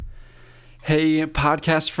Hey,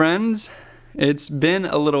 podcast friends. It's been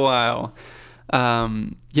a little while.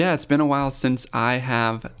 It's been a while since I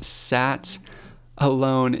have sat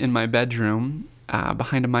alone in my bedroom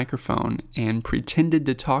behind a microphone and pretended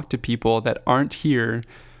to talk to people that aren't here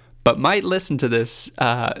but might listen to this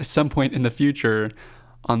at some point in the future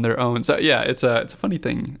on their own. So yeah, it's a funny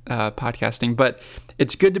thing, podcasting, but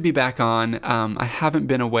it's good to be back on. I haven't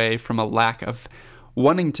been away from a lack of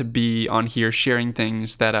wanting to be on here sharing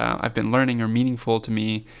things that I've been learning are meaningful to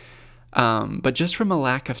me, but just from a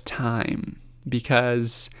lack of time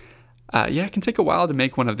because it can take a while to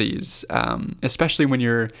make one of these, especially when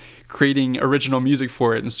you're creating original music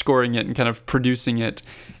for it and scoring it and kind of producing it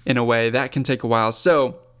in a way that can take a while.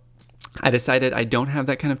 So I decided I don't have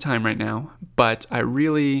that kind of time right now, but I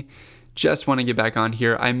really just want to get back on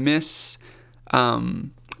here. I miss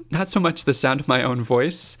not so much the sound of my own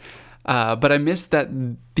voice, but I miss that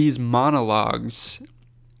these monologues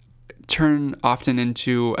turn often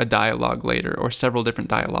into a dialogue later or several different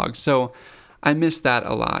dialogues. So I miss that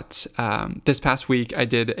a lot. This past week, I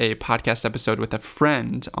did a podcast episode with a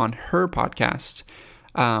friend on her podcast.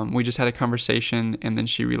 We just had a conversation and then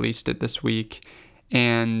she released it this week.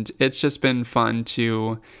 And it's just been fun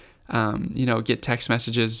to, get text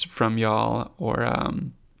messages from y'all or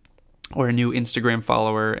a new Instagram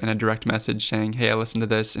follower and a direct message saying, hey, I listened to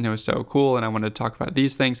this and it was so cool and I wanted to talk about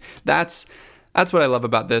these things. That's what I love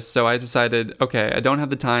about this. So I decided, okay, I don't have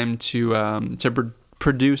the time to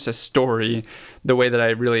produce a story the way that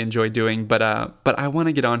I really enjoy doing, but I want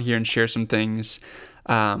to get on here and share some things.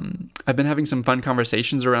 I've been having some fun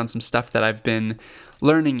conversations around some stuff that I've been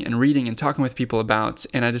learning and reading and talking with people about,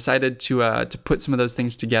 and I decided to put some of those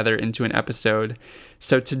things together into an episode.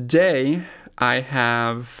 So today I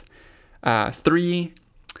have three,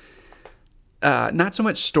 not so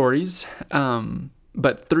much stories,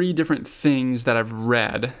 but three different things that I've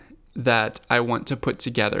read that I want to put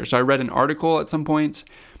together. So I read an article at some point,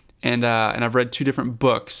 and I've read two different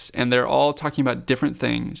books, and they're all talking about different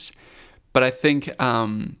things. But I think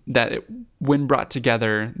when brought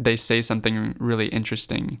together, they say something really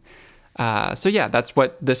interesting. That's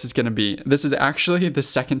what this is going to be. This is actually the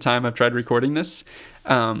second time I've tried recording this,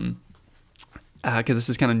 because this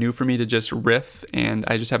is kind of new for me to just riff, and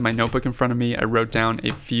I just have my notebook in front of me. I wrote down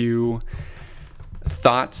a few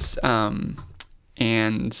thoughts,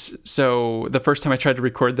 and so the first time I tried to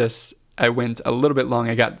record this, I went a little bit long.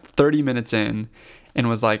 I got 30 minutes in and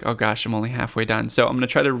was like, oh gosh, I'm only halfway done. So I'm going to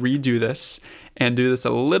try to redo this and do this a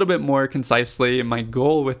little bit more concisely. My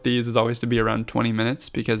goal with these is always to be around 20 minutes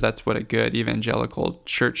because that's what a good evangelical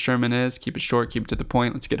church sermon is. Keep it short, keep it to the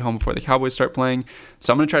point. Let's get home before the Cowboys start playing.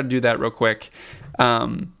 So I'm going to try to do that real quick. All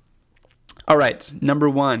right, number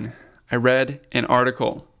one, I read an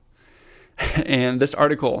article. And this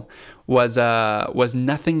article was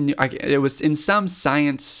nothing new. It was in some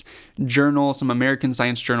science journal, some American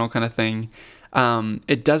science journal kind of thing.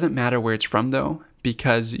 It doesn't matter where it's from though,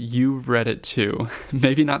 because you've read it too.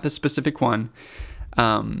 Maybe not the specific one,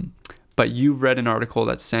 but you've read an article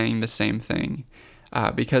that's saying the same thing,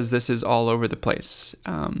 because this is all over the place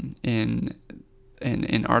in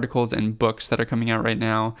articles and books that are coming out right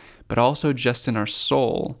now, but also just in our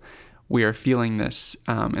soul. We are feeling this.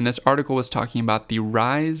 And this article was talking about the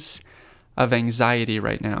rise of anxiety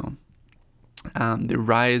right now. The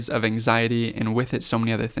rise of anxiety, and with it so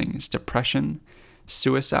many other things: depression,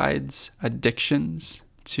 suicides, addictions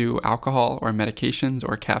to alcohol or medications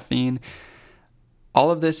or caffeine.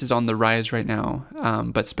 All of this is on the rise right now,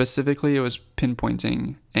 but specifically it was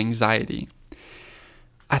pinpointing anxiety.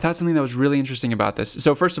 I thought something that was really interesting about this.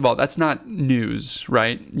 So first of all, that's not news,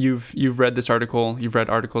 right? You've read this article, you've read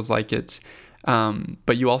articles like it,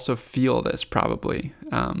 but you also feel this probably.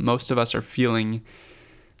 Most of us are feeling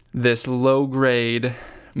this low grade,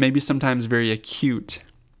 maybe sometimes very acute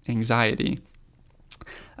anxiety.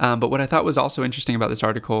 But what I thought was also interesting about this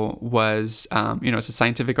article was, it's a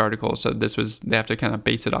scientific article. So they have to kind of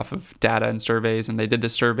base it off of data and surveys. And they did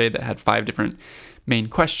this survey that had 5 different main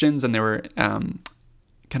questions, and they were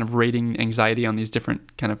kind of rating anxiety on these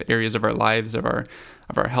different kind of areas of our lives, of our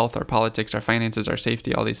health, our politics, our finances, our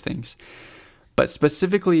safety, all these things. But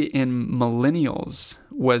specifically in millennials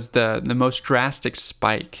was the most drastic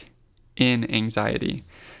spike in anxiety.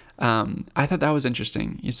 I thought that was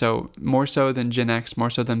interesting. So more so than Gen X, more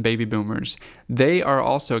so than baby boomers, they are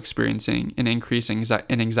also experiencing an increase in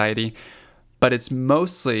anxiety, but it's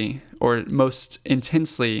mostly or most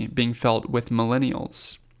intensely being felt with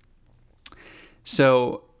millennials.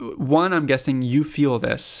 So one, I'm guessing you feel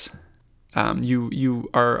this. You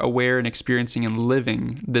are aware and experiencing and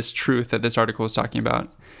living this truth that this article is talking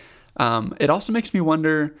about. It also makes me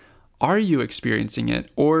wonder, Are you experiencing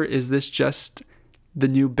it? Or is this just the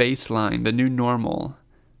new baseline, the new normal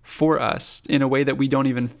for us in a way that we don't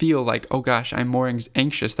even feel like, oh gosh, I'm more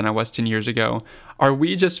anxious than I was 10 years ago? Are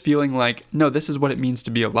we just feeling like, no, this is what it means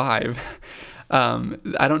to be alive?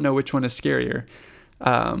 I don't know which one is scarier.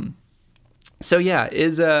 So yeah,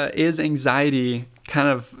 is anxiety kind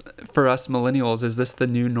of, for us millennials, is this the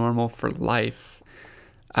new normal for life?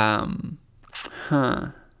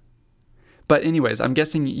 But anyways, I'm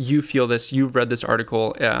guessing you feel this. You've read this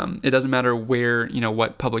article. It doesn't matter where,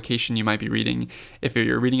 what publication you might be reading. If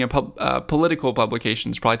you're reading a political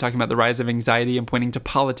publication, it's probably talking about the rise of anxiety and pointing to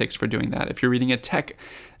politics for doing that. If you're reading a tech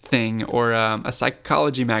thing or a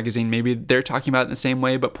psychology magazine, maybe they're talking about it in the same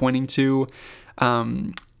way, but pointing to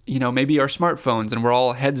maybe our smartphones, and we're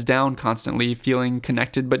all heads down constantly feeling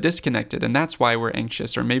connected but disconnected, and that's why we're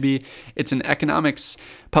anxious. Or maybe it's an economics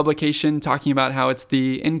publication talking about how it's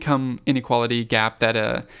the income inequality gap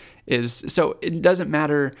that is. So it doesn't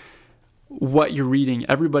matter what you're reading.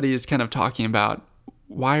 Everybody is kind of talking about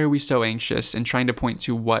why are we so anxious and trying to point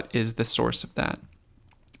to what is the source of that.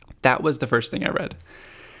 That was the first thing I read.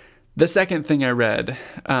 The second thing I read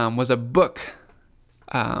was a book.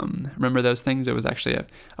 Remember those things? It was actually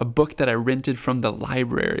a book that I rented from the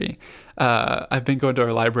library. I've been going to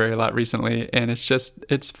our library a lot recently, and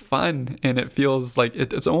it's fun, and it feels like,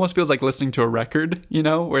 it almost feels like listening to a record,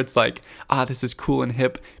 where it's like, this is cool and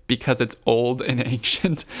hip because it's old and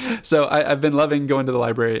ancient. So I've been loving going to the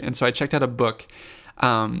library, and so I checked out a book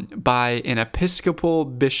by an Episcopal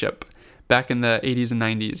bishop back in the 80s and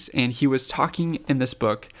 90s, and he was talking in this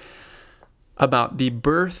book about the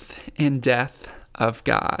birth and death of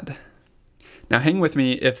God. Now, hang with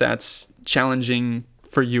me if that's challenging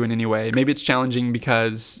for you in any way. Maybe it's challenging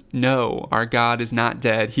because, no, our God is not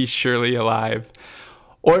dead. He's surely alive.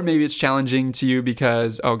 Or maybe it's challenging to you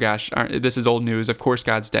because, oh gosh, this is old news. Of course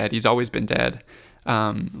God's dead. He's always been dead.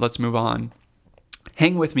 Let's move on.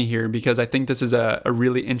 Hang with me here because I think this is a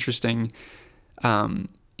really interesting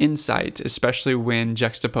insight, especially when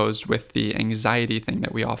juxtaposed with the anxiety thing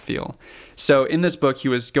that we all feel. So in this book, he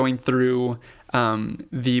was going through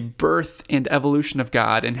the birth and evolution of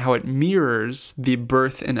God and how it mirrors the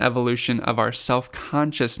birth and evolution of our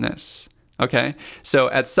self-consciousness. Okay? So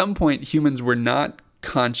at some point, humans were not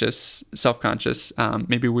self-conscious.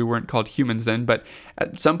 Maybe we weren't called humans then, but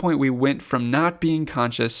at some point we went from not being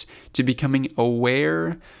conscious to becoming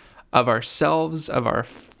aware of ourselves, of our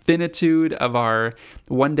finitude, of our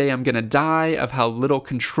one day I'm going to die, of how little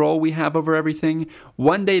control we have over everything.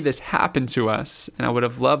 One day this happened to us, and I would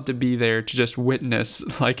have loved to be there to just witness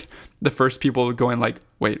like the first people going like,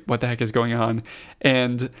 wait, what the heck is going on?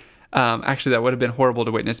 And actually that would have been horrible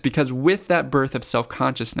to witness, because with that birth of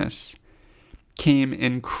self-consciousness came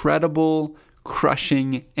incredible,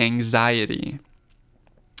 crushing anxiety.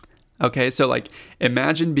 Okay, so like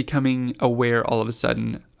imagine becoming aware all of a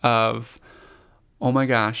sudden of, oh my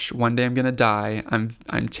gosh, one day I'm going to die.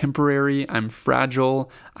 I'm temporary, I'm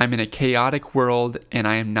fragile, I'm in a chaotic world, and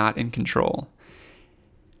I am not in control.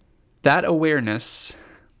 That awareness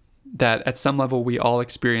that at some level we all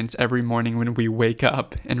experience every morning when we wake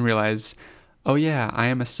up and realize, oh yeah, I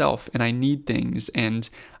am a self and I need things and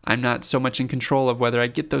I'm not so much in control of whether I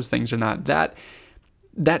get those things or not. That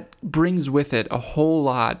brings with it a whole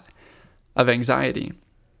lot of anxiety.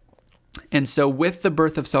 And so with the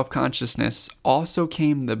birth of self-consciousness also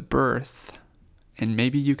came the birth, and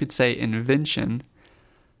maybe you could say invention,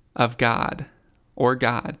 of God or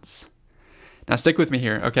gods. Now stick with me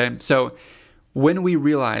here, okay? So when we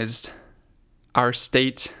realized our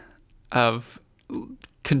state of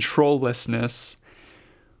controllessness,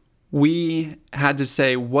 we had to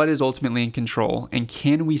say what is ultimately in control, and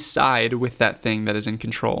can we side with that thing that is in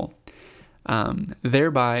control?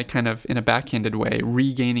 Thereby kind of in a backhanded way,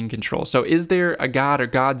 regaining control. So is there a God or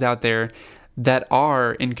gods out there that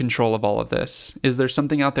are in control of all of this? Is there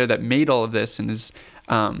something out there that made all of this and is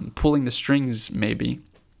pulling the strings maybe?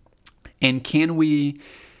 And can we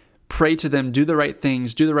pray to them, do the right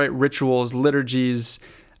things, do the right rituals, liturgies,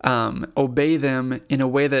 obey them in a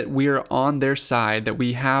way that we are on their side, that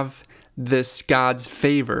we have this God's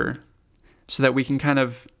favor so that we can kind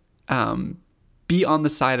of be on the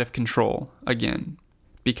side of control again,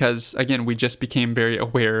 because again, we just became very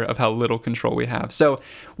aware of how little control we have. So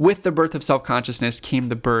with the birth of self-consciousness came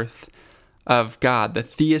the birth of God, the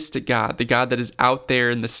theistic God, the God that is out there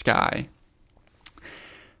in the sky.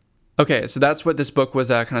 Okay, so that's what this book was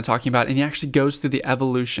kind of talking about, and he actually goes through the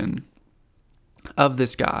evolution of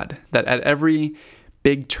this God, that at every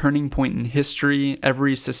big turning point in history,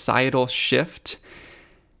 every societal shift,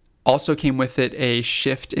 also came with it a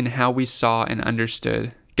shift in how we saw and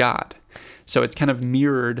understood God. So it's kind of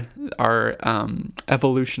mirrored our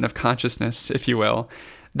evolution of consciousness, if you will.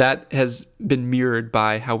 That has been mirrored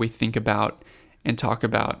by how we think about and talk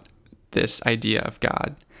about this idea of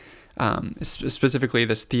God, specifically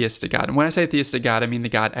this theistic God. And when I say theistic God, I mean the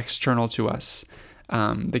God external to us,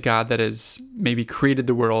 the God that has maybe created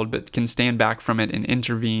the world but can stand back from it and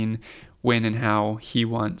intervene when and how he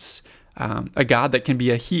wants. A God that can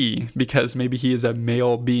be a he because maybe he is a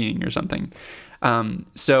male being or something.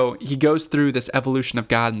 So he goes through this evolution of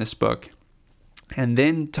God in this book and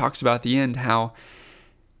then talks about at the end how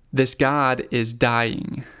this God is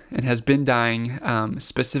dying and has been dying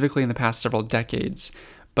specifically in the past several decades,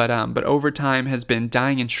 but over time has been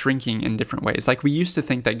dying and shrinking in different ways. Like we used to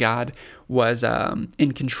think that God was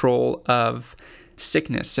in control of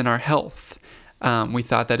sickness and our health. We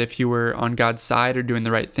thought that if you were on God's side or doing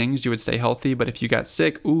the right things, you would stay healthy. But if you got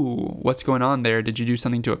sick, what's going on there? Did you do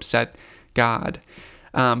something to upset God?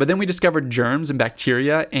 But then we discovered germs and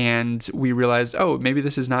bacteria, and we realized, maybe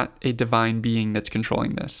this is not a divine being that's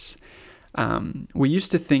controlling this. We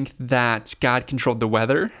used to think that God controlled the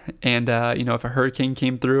weather, and if a hurricane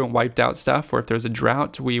came through and wiped out stuff, or if there was a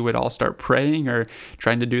drought, we would all start praying or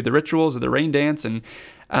trying to do the rituals or the rain dance, and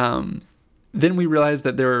then we realized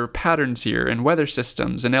that there are patterns here and weather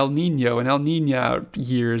systems and El Nino and El Nina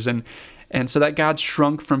years. And so that God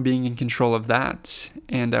shrunk from being in control of that.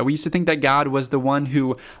 And we used to think that God was the one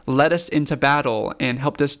who led us into battle and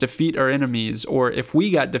helped us defeat our enemies. Or if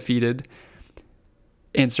we got defeated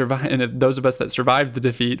and survive, and if those of us that survived the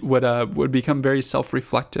defeat would become very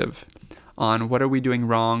self-reflective on what are we doing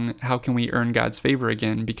wrong? How can we earn God's favor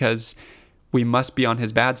again? Because we must be on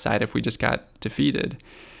his bad side if we just got defeated.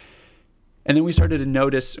 And then we started to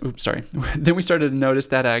notice,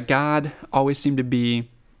 that God always seemed to be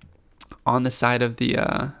on the side of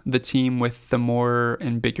the team with the more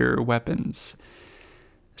and bigger weapons.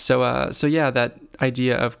 So that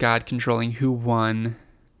idea of God controlling who won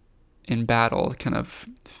in battle kind of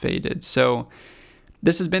faded. So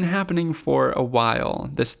this has been happening for a while.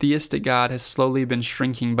 This theistic God has slowly been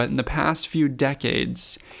shrinking, but in the past few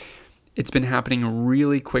decades, it's been happening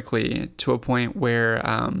really quickly to a point where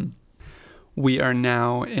we are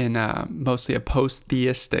now in mostly a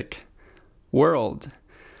post-theistic world.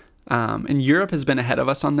 And Europe has been ahead of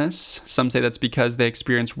us on this. Some say that's because they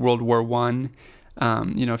experienced World War I,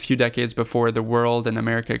 a few decades before the world and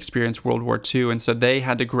America experienced World War II. And so they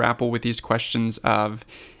had to grapple with these questions of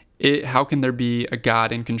how can there be a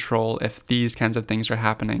God in control if these kinds of things are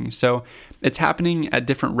happening? So it's happening at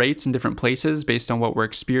different rates in different places based on what we're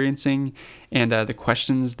experiencing and the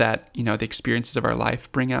questions that, the experiences of our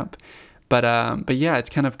life bring up. But yeah, it's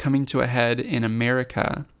kind of coming to a head in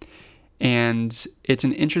America. And it's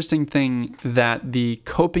an interesting thing that the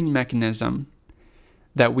coping mechanism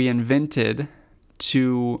that we invented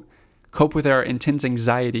to cope with our intense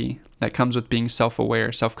anxiety that comes with being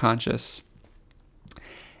self-aware, self-conscious,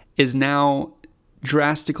 is now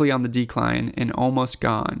drastically on the decline and almost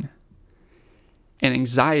gone. And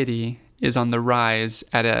anxiety is on the rise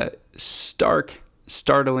at a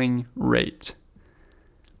startling rate.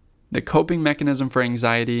 The coping mechanism for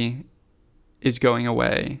anxiety is going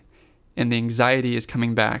away, and the anxiety is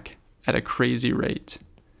coming back at a crazy rate.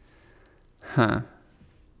 All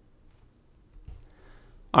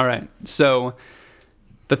right, so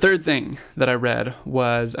the third thing that I read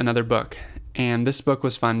was another book, and this book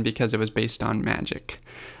was fun because it was based on magic,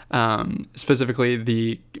 specifically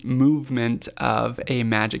the movement of a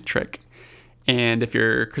magic trick. And if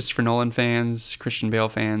you're Christopher Nolan fans, Christian Bale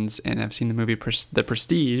fans, and have seen the movie The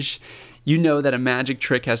Prestige, you know that a magic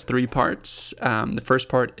trick has three parts. The first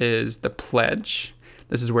part is the pledge.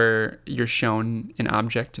 This is where you're shown an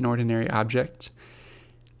ordinary object.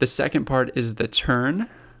 The second part is the turn.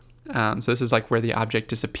 So this is like where the object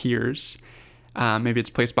disappears. Maybe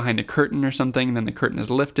it's placed behind a curtain or something, and then the curtain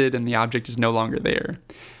is lifted and the object is no longer there.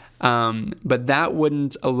 But that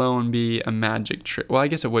wouldn't alone be a magic trick. Well, I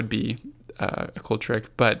guess it would be a cool trick,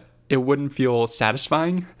 but it wouldn't feel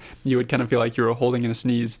satisfying. You would kind of feel like you were holding in a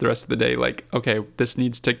sneeze the rest of the day, like, okay, this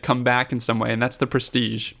needs to come back in some way. And that's the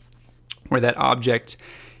prestige, where that object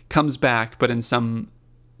comes back, but in some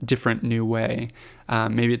different new way.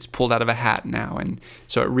 Maybe it's pulled out of a hat now, and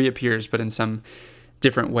so it reappears, but in some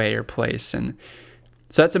different way or place. And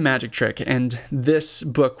so that's a magic trick. And this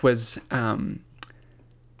book was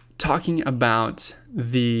talking about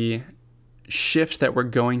the shift that we're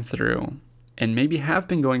going through, and maybe have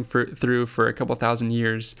been going through for a couple thousand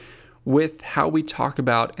years, with how we talk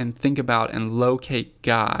about and think about and locate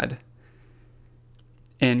God,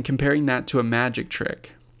 and comparing that to a magic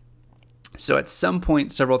trick. So at some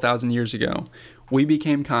point several thousand years ago, we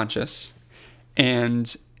became conscious,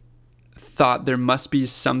 and thought there must be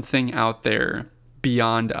something out there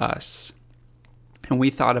beyond us. And we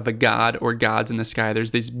thought of a god or gods in the sky.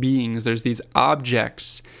 There's these beings, there's these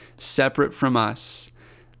objects separate from us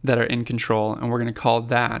that are in control. And we're going to call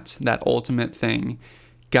that ultimate thing,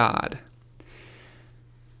 God.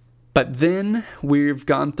 But then we've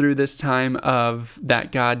gone through this time of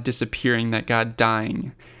that God disappearing, that God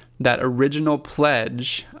dying. That original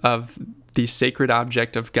pledge of the sacred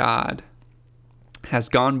object of God has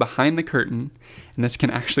gone behind the curtain. And this can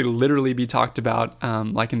actually literally be talked about,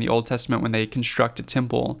 like in the Old Testament when they construct a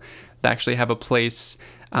temple. They actually have a place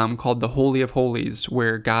called the Holy of Holies,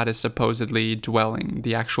 where God is supposedly dwelling.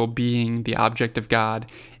 The actual being, the object of God,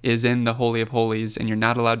 is in the Holy of Holies, and you're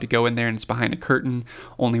not allowed to go in there, and it's behind a curtain.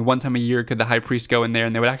 Only one time a year could the high priest go in there,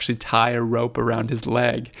 and they would actually tie a rope around his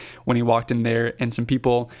leg when he walked in there, and some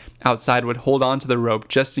people outside would hold on to the rope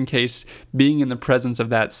just in case being in the presence of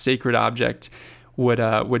that sacred object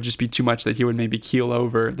would just be too much, that he would maybe keel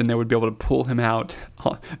over. Then they would be able to pull him out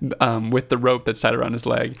with the rope that's tied around his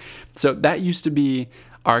leg. So that used to be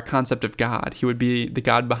our concept of God. He would be the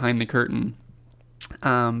God behind the curtain.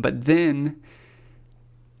 But then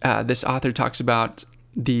this author talks about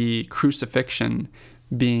the crucifixion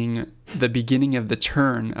being the beginning of the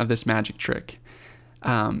turn of this magic trick.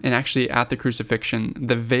 And actually at the crucifixion,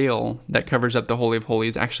 the veil that covers up the Holy of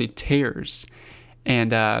Holies actually tears.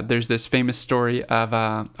 And there's this famous story of,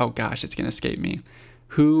 it's going to escape me.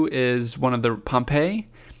 Who is one of the Pompey?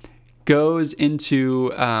 Goes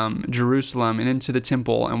into Jerusalem and into the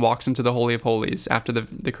temple and walks into the Holy of Holies after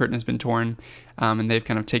the curtain has been torn, and they've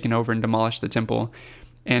kind of taken over and demolished the temple.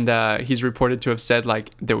 And he's reported to have said,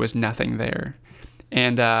 like, there was nothing there.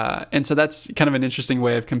 And so that's kind of an interesting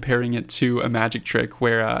way of comparing it to a magic trick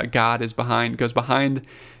where God goes behind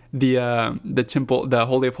the temple, the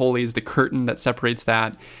Holy of Holies, the curtain that separates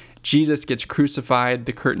that. Jesus gets crucified,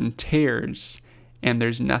 the curtain tears, and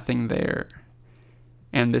there's nothing there.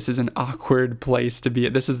 And this is an awkward place to be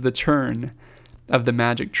at. This is the turn of the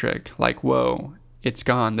magic trick. Like, whoa, it's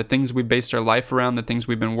gone. The things we based our life around, the things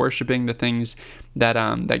we've been worshiping, the things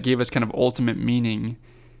that gave us kind of ultimate meaning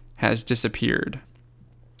has disappeared.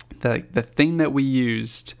 The thing that we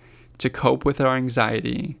used to cope with our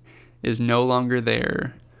anxiety is no longer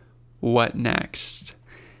there. What next?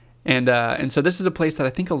 And so this is a place that I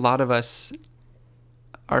think a lot of us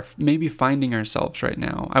are maybe finding ourselves right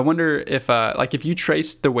now. I wonder if you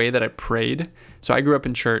traced the way that I prayed. So I grew up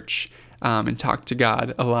in church and talked to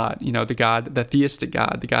God a lot. The theistic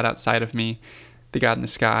God, the God outside of me, the God in the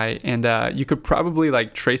sky. And you could probably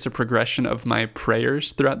trace a progression of my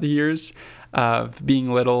prayers throughout the years of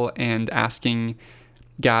being little and asking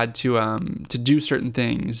God to do certain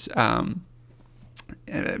things. I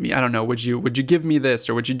don't know. Would you give me this,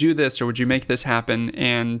 or would you do this, or would you make this happen?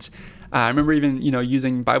 And I remember even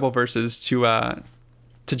using Bible verses to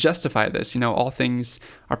justify this. All things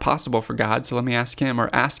are possible for God, so let me ask Him, or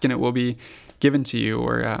ask and it will be given to you,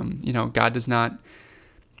 or God does not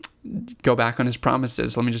go back on His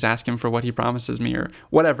promises. Let me just ask Him for what He promises me, or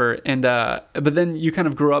whatever. And but then you kind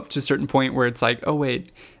of grow up to a certain point where it's like, oh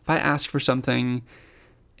wait, if I ask for something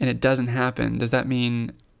and it doesn't happen, does that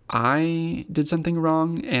mean I did something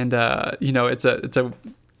wrong? And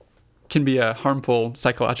can be a harmful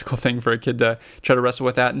psychological thing for a kid to try to wrestle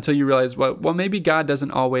with that until you realize, well, maybe God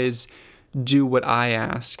doesn't always do what I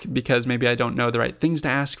ask because maybe I don't know the right things to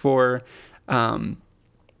ask for. Have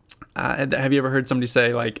you ever heard somebody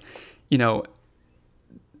say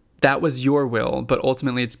that was your will, but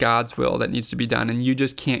ultimately it's God's will that needs to be done, and you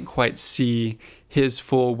just can't quite see His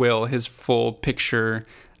full will, His full picture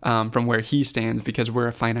from where He stands because we're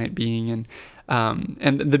a finite being.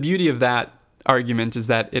 And the beauty of that argument is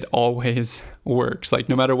that it always works.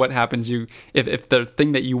 No matter what happens, if the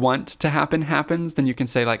thing that you want to happen happens, then you can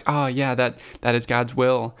say oh yeah, that is God's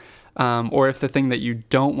will. Or if the thing that you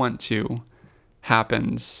don't want to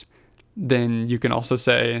happens, then you can also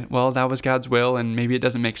say, well, that was God's will, and maybe it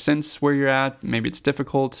doesn't make sense where you're at. Maybe it's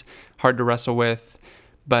difficult, hard to wrestle with.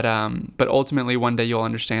 But ultimately one day you'll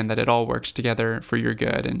understand that it all works together for your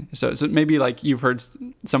good. And so maybe you've heard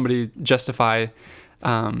somebody justify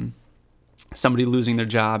somebody losing their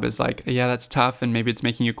job as yeah, that's tough, and maybe it's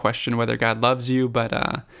making you question whether God loves you,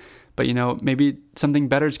 but maybe something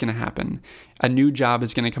better is going to happen. A new job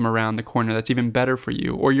is going to come around the corner that's even better for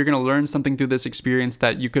you, or you're going to learn something through this experience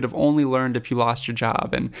that you could have only learned if you lost your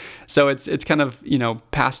job. And so it's kind of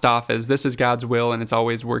passed off as this is God's will, and it's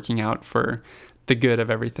always working out for the good of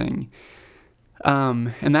everything.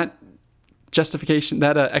 And that justification,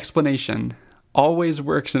 that explanation always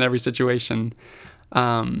works in every situation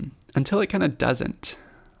until it kind of doesn't.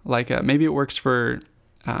 Maybe it works for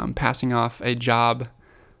passing off a job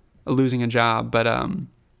losing a job, but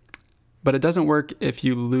it doesn't work if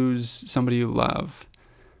you lose somebody you love,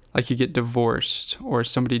 like you get divorced or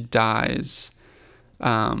somebody dies,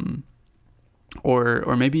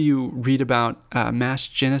 or maybe you read about mass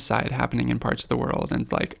genocide happening in parts of the world, and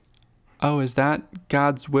it's like, oh, is that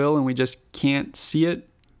God's will and we just can't see it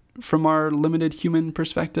from our limited human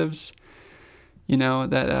perspectives?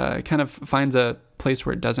 That kind of finds a place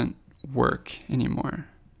where it doesn't work anymore.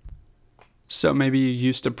 So maybe you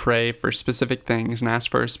used to pray for specific things and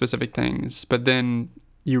ask for specific things, but then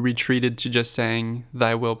you retreated to just saying,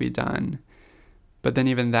 thy will be done. But then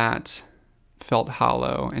even that felt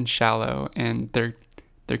hollow and shallow, and there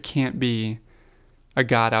can't be a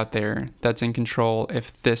God out there that's in control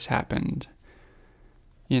if this happened,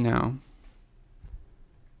 And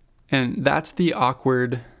that's the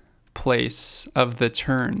awkward place of the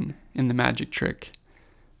turn in the magic trick,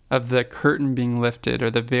 of the curtain being lifted or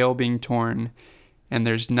the veil being torn, and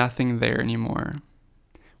there's nothing there anymore.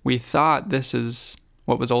 We thought this is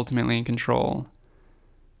what was ultimately in control,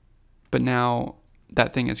 but now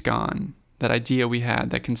that thing is gone. That idea we had,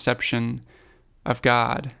 that conception of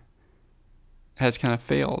God, has kind of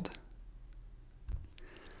failed.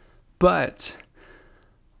 But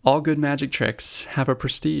all good magic tricks have a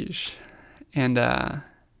prestige, and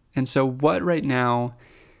so what right now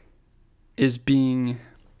is being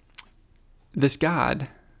this God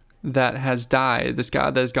that has died, this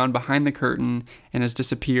God that has gone behind the curtain and has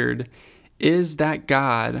disappeared, is that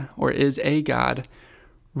God, or is a God,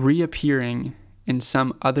 reappearing in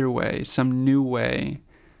some other way, some new way,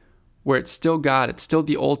 where it's still God, it's still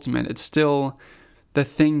the ultimate, it's still the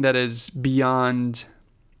thing that is beyond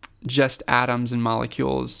just atoms and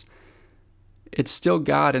molecules. It's still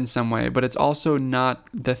God in some way, but it's also not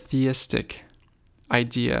the theistic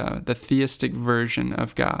idea, the theistic version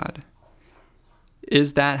of God.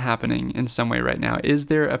 Is that happening in some way right now? Is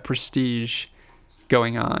there a prestige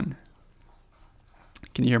going on?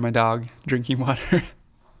 Can you hear my dog drinking water?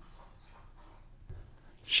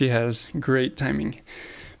 She has great timing.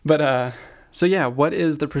 But so yeah, what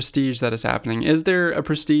is the prestige that is happening? Is there a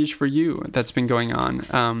prestige for you that's been going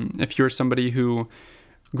on? If you're somebody who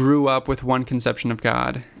grew up with one conception of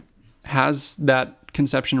God, has that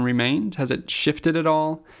conception remained? Has it shifted at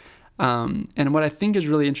all? And what I think is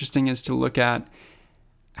really interesting is to look at,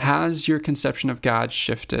 has your conception of God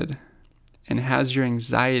shifted? And has your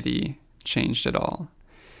anxiety changed at all?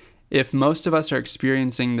 If most of us are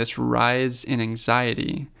experiencing this rise in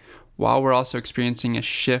anxiety, while we're also experiencing a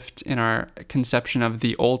shift in our conception of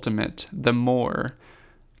the ultimate, the more,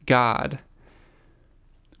 God,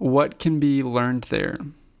 what can be learned there?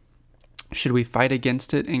 Should we fight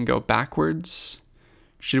against it and go backwards?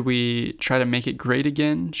 Should we try to make it great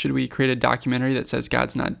again? Should we create a documentary that says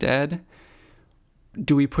God's not dead?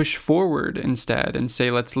 Do we push forward instead and say,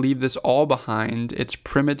 let's leave this all behind? It's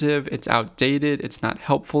primitive, it's outdated, it's not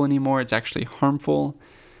helpful anymore, it's actually harmful.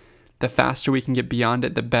 The faster we can get beyond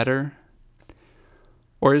it, the better.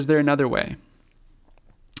 Or is there another way?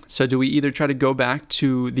 So do we either try to go back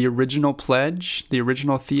to the original pledge, the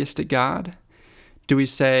original theistic God? Do we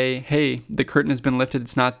say, hey, the curtain has been lifted,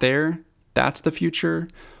 it's not there, that's the future?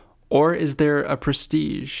 Or is there a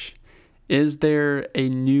prestige? Is there a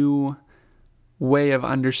new way of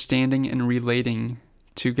understanding and relating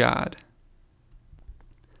to God?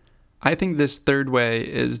 I think this third way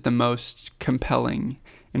is the most compelling,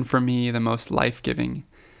 and for me, the most life-giving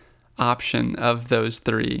option of those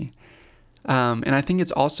three. And I think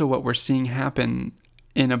it's also what we're seeing happen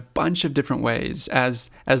in a bunch of different ways. As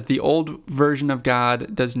the old version of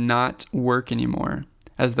God does not work anymore,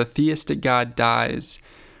 as the theistic God dies,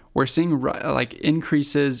 we're seeing like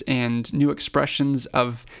increases and new expressions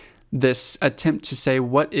of this attempt to say,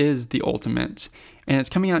 what is the ultimate? And it's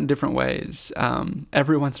coming out in different ways.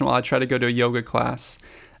 Every once in a while, I try to go to a yoga class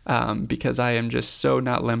because I am just so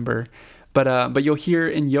not limber. But you'll hear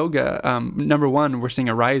in yoga, number one, we're seeing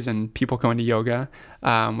a rise in people going to yoga,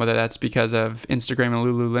 whether that's because of Instagram and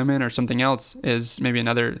Lululemon or something else is maybe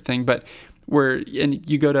another thing. But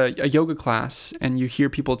you go to a yoga class and you hear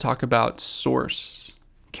people talk about source,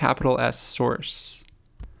 capital S, source.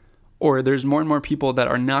 Or there's more and more people that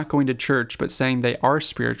are not going to church but saying they are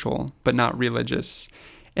spiritual but not religious.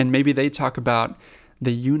 And maybe they talk about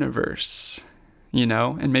the universe,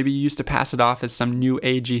 and maybe you used to pass it off as some new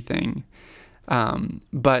agey thing.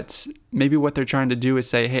 But maybe what they're trying to do is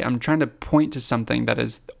say, hey, I'm trying to point to something that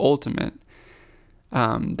is ultimate,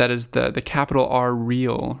 that is the capital R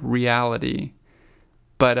real, reality.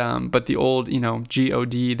 But the old, God,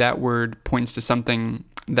 that word points to something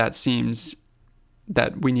that seems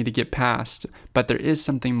that we need to get past, but there is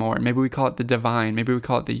something more. Maybe we call it the divine, maybe we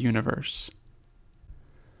call it the universe.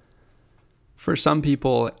 For some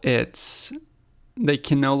people, they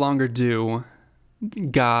can no longer do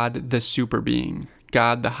God the super being,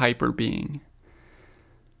 God the hyper being.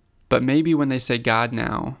 But maybe when they say God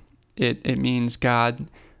now, it means God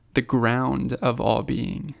the ground of all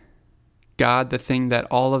being. God the thing that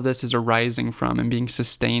all of this is arising from and being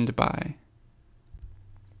sustained by.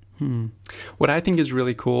 What I think is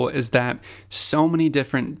really cool is that so many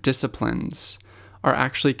different disciplines are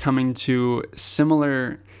actually coming to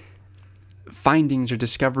similar findings or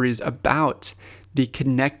discoveries about the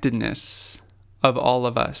connectedness of all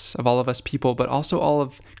of us people, but also all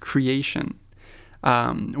of creation.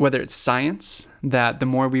 Whether it's science, that the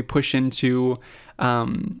more we push into,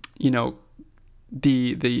 the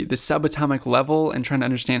subatomic level and trying to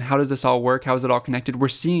understand how does this all work, how is it all connected, we're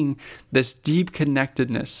seeing this deep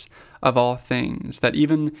connectedness of all things, that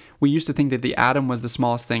even we used to think that the atom was the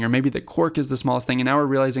smallest thing, or maybe the quark is the smallest thing, and now we're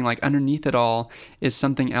realizing like underneath it all is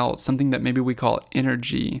something else, something that maybe we call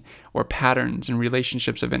energy or patterns and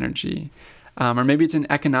relationships of energy. Or maybe it's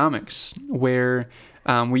in economics, where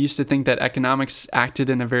we used to think that economics acted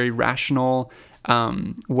in a very rational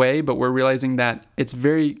way, but we're realizing that it's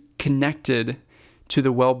very connected to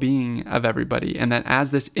the well-being of everybody, and that as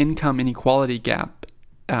this income inequality gap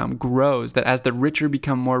grows, that as the richer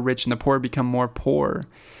become more rich and the poor become more poor,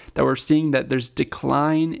 that we're seeing that there's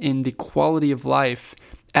decline in the quality of life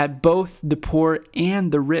at both the poor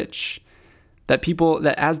and the rich.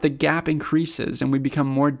 That as the gap increases and we become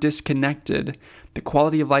more disconnected, the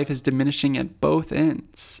quality of life is diminishing at both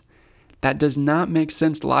ends. That does not make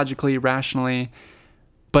sense logically, rationally,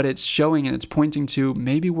 but it's showing and it's pointing to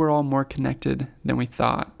maybe we're all more connected than we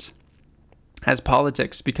thought. As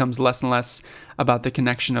politics becomes less and less about the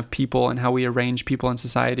connection of people and how we arrange people in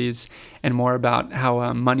societies, and more about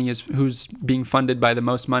how money is, who's being funded by the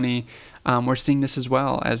most money, we're seeing this as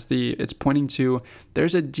well, as it's pointing to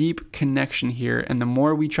there's a deep connection here, and the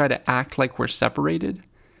more we try to act like we're separated,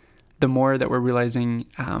 the more that we're realizing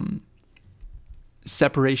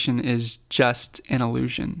separation is just an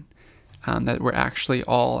illusion, that we're actually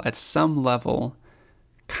all at some level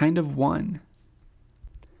kind of one.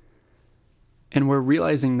 And we're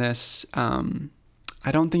realizing this, I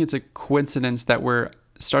don't think it's a coincidence that we're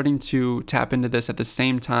starting to tap into this at the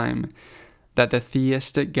same time that the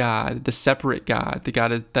theistic God, the separate God, the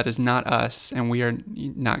God that is not us and we are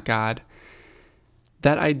not God,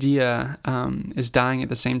 that idea is dying at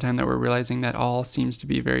the same time that we're realizing that all seems to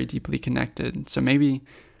be very deeply connected. So maybe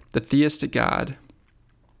the theistic God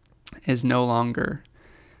is no longer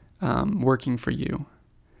working for you.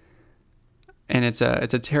 And it's a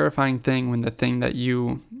terrifying thing when the thing that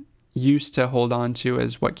you used to hold on to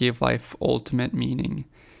as what gave life ultimate meaning,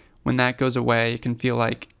 when that goes away, it can feel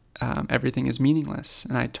like everything is meaningless.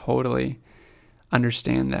 And I totally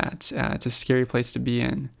understand that. It's a scary place to be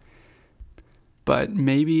in. But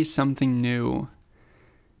maybe something new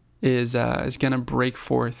is going to break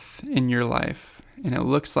forth in your life. And it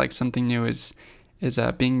looks like something new is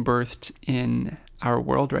being birthed in our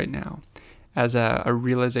world right now, as a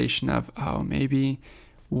realization of, maybe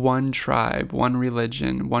one tribe, one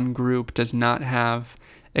religion, one group does not have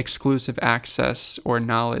exclusive access or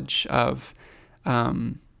knowledge of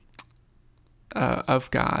God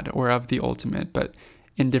or of the ultimate, but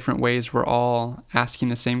in different ways we're all asking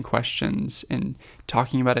the same questions and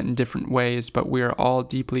talking about it in different ways, but we are all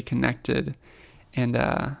deeply connected. And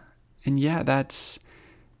yeah, that's,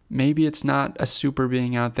 maybe it's not a super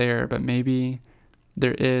being out there, but maybe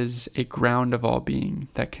there is a ground of all being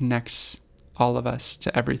that connects all of us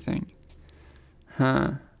to everything.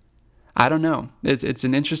 I don't know. It's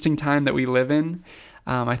an interesting time that we live in.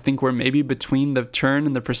 I think we're maybe between the turn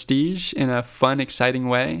and the prestige in a fun, exciting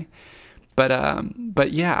way.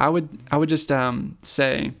 But yeah, I would just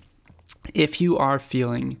say, if you are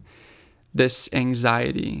feeling this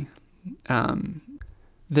anxiety,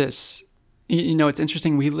 it's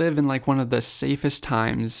interesting. We live in like one of the safest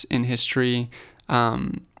times in history.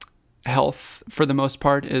 Health, for the most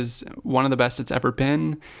part, is one of the best it's ever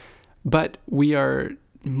been, but we are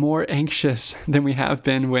more anxious than we have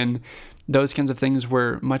been when those kinds of things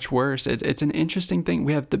were much worse. It's an interesting thing.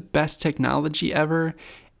 We have the best technology ever,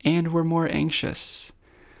 and we're more anxious.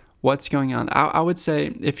 What's going on? I would say,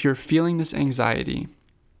 if you're feeling this anxiety,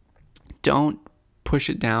 don't push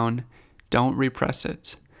it down. Don't repress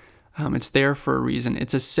it. It's there for a reason.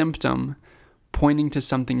 It's a symptom pointing to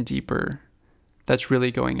something deeper that's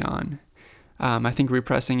really going on. I think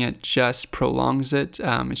repressing it just prolongs it.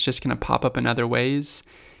 It's just going to pop up in other ways.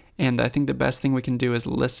 And I think the best thing we can do is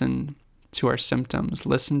listen to our symptoms,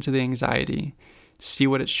 listen to the anxiety, see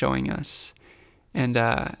what it's showing us. And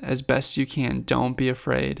as best you can, don't be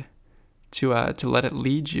afraid to let it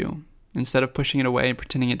lead you. Instead of pushing it away and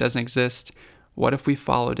pretending it doesn't exist, what if we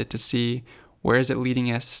followed it to see where is it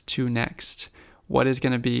leading us to next? What is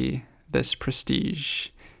going to be this prestige?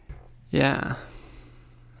 Yeah.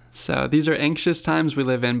 So these are anxious times we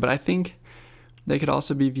live in, but I think they could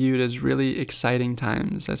also be viewed as really exciting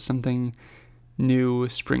times, as something new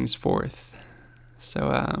springs forth.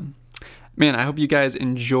 So, man, I hope you guys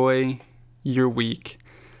enjoy your week.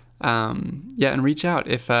 And reach out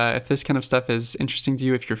if this kind of stuff is interesting to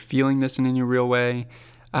you, if you're feeling this in any real way.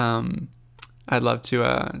 I'd love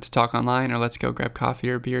to talk online, or let's go grab coffee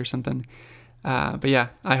or beer or something. But yeah,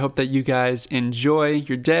 I hope that you guys enjoy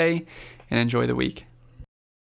your day and enjoy the week.